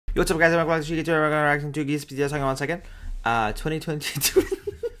Yo, what's up, guys? I'm going to reaction to BigHit and BTS. Hang on 1 second. 2022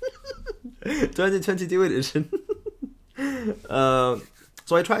 2022 edition.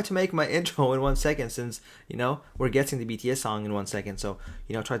 So I tried to make my intro in 1 second, since we're getting the BTS song in 1 second. So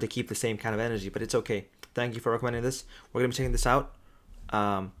try to keep the same kind of energy, but it's okay. Thank you for recommending this. We're gonna be checking this out.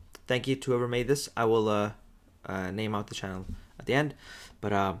 Thank you to whoever made this. I will name out the channel at the end.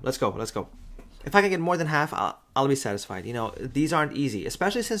 But let's go. If I can get more than half, I'll be satisfied. These aren't easy,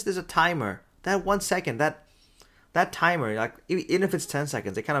 especially since there's a timer. That 1 second, that timer, like even if it's 10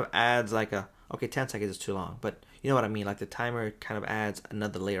 seconds, it kind of adds like okay, 10 seconds is too long, but you know what I mean. Like the timer kind of adds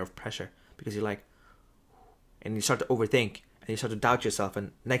another layer of pressure, because you're like, and you start to overthink and you start to doubt yourself,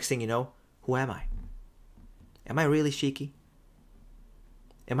 and next thing you know, who am I? Am I really Shiki?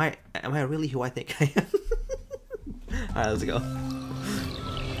 Am I really who I think I am? All right, let's go.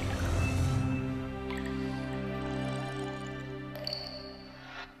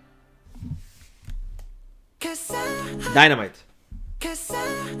 Dynamite.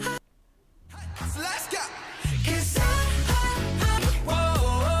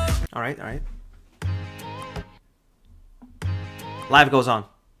 All right. Life goes on.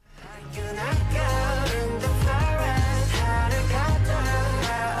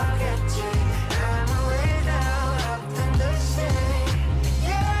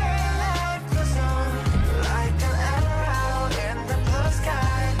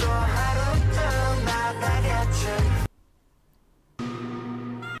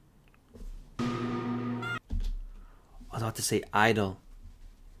 I was about to say idol.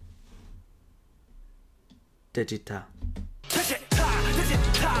 Digital.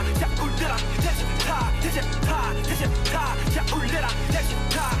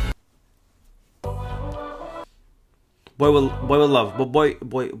 Boy will love. Boy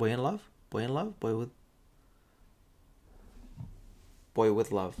in love. Boy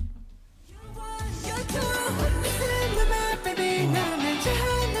with love.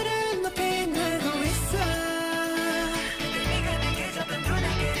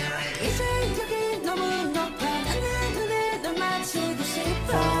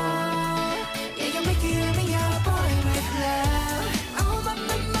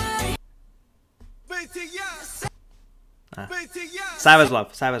 Savage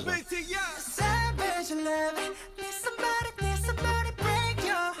love.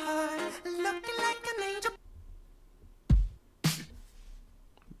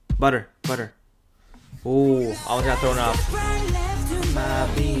 Butter. Ooh, I almost got thrown off. My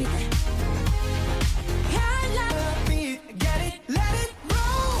beat.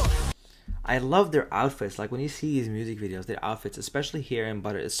 I love their outfits. Like when you see these music videos, their outfits, especially here in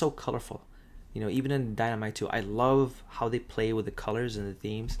Butter, it's so colorful. Even in Dynamite too. I love how they play with the colors and the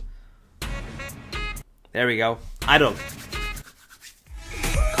themes. There we go. Idol.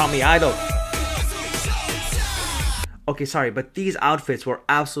 Call me Idol. Okay, sorry, but these outfits were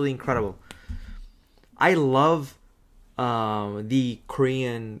absolutely incredible. I love the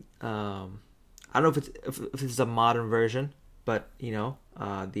Korean. I don't know if it's a modern version, but the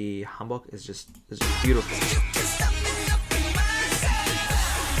hanbok is just beautiful.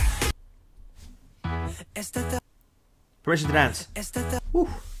 Permission to dance. Woo.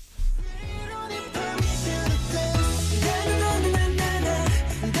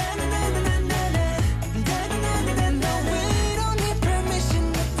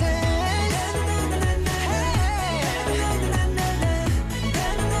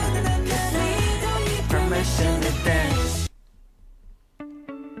 Permission to dance.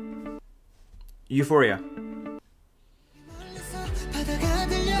 Euphoria.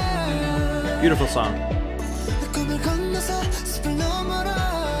 Beautiful song.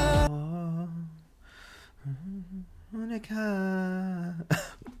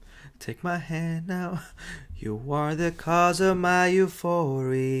 Take my hand now. You are the cause of my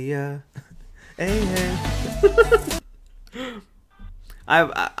euphoria. Hey, hey.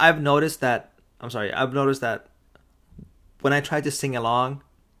 I've noticed that. I've noticed that when I try to sing along,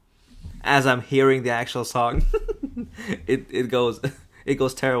 as I'm hearing the actual song, it goes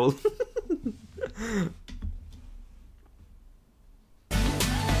terrible.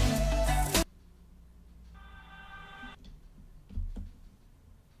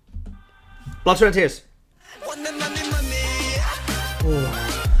 Blood, sweat, and tears.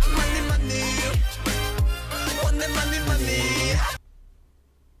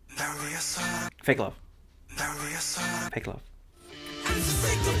 Fake love. Fake love.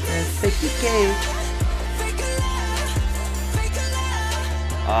 Fake gay.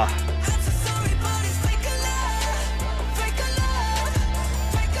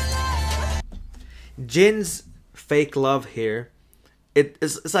 Jin's fake love here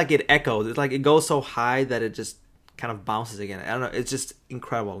it's like it echoes. It's like it goes so high that it just kind of bounces again. I don't know. It's just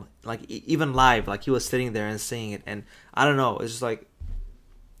incredible. Like even live, like he was sitting there and singing it, and I don't know. It's just like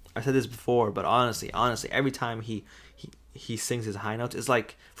I said this before, but honestly, every time he sings his high notes, it's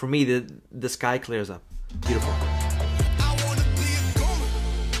like for me the sky clears up. Beautiful.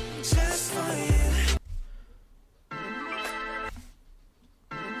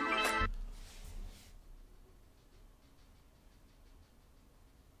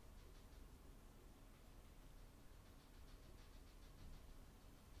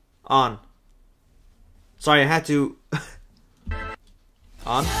 On. Sorry, I had to.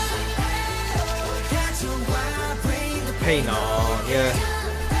 On. Pain on,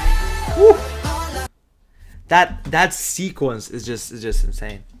 yeah. Woo. That sequence is just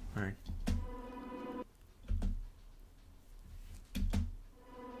insane. All right.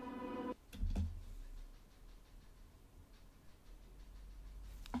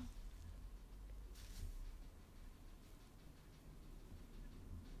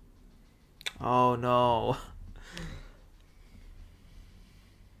 Oh no.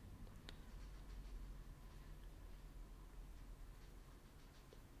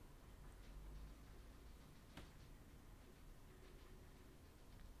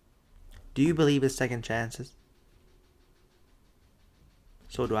 Do you believe in second chances?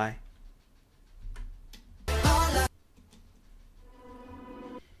 So do I.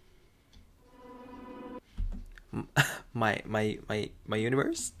 My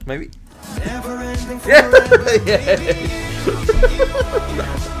universe, maybe.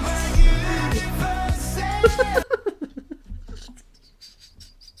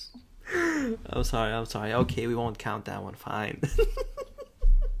 I'm sorry. Okay, we won't count that one. Fine.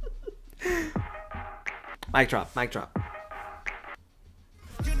 Mic drop.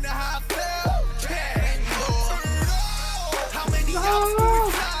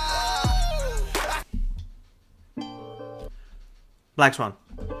 Black Swan.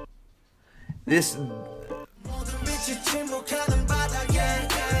 This.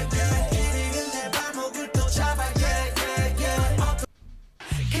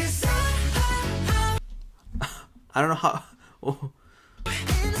 I don't know how. Oh.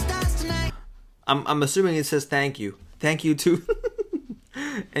 I'm assuming it says thank you. Thank you to.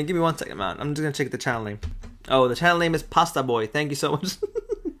 And give me 1 second, man. I'm just gonna check the channel name. Oh, the channel name is Pasta Boy. Thank you so much.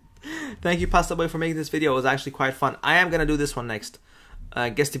 Thank you, Pasta Boy, for making this video. It was actually quite fun. I am gonna do this one next.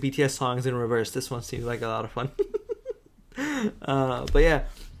 Guess the BTS songs in reverse. This one seems like a lot of fun. But yeah,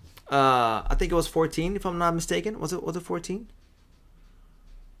 I think it was 14 if I'm not mistaken. Was it 14?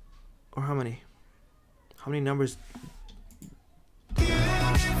 Or how many? How many numbers?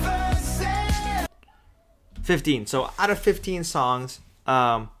 15. So out of 15 songs,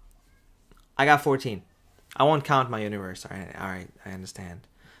 I got 14. I won't count my universe. All right, I understand.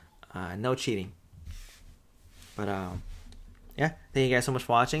 No cheating. But yeah, thank you guys so much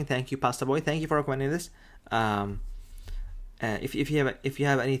for watching. Thank you, Pasta Boy. Thank you for recommending this. If you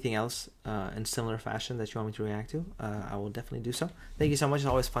have anything else in similar fashion that you want me to react to, I will definitely do so. Thank you so much. It's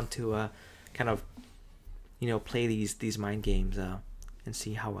always fun to kind of play these mind games and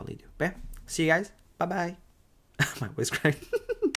see how well they do. But yeah, see you guys. Bye bye. My voice cracked.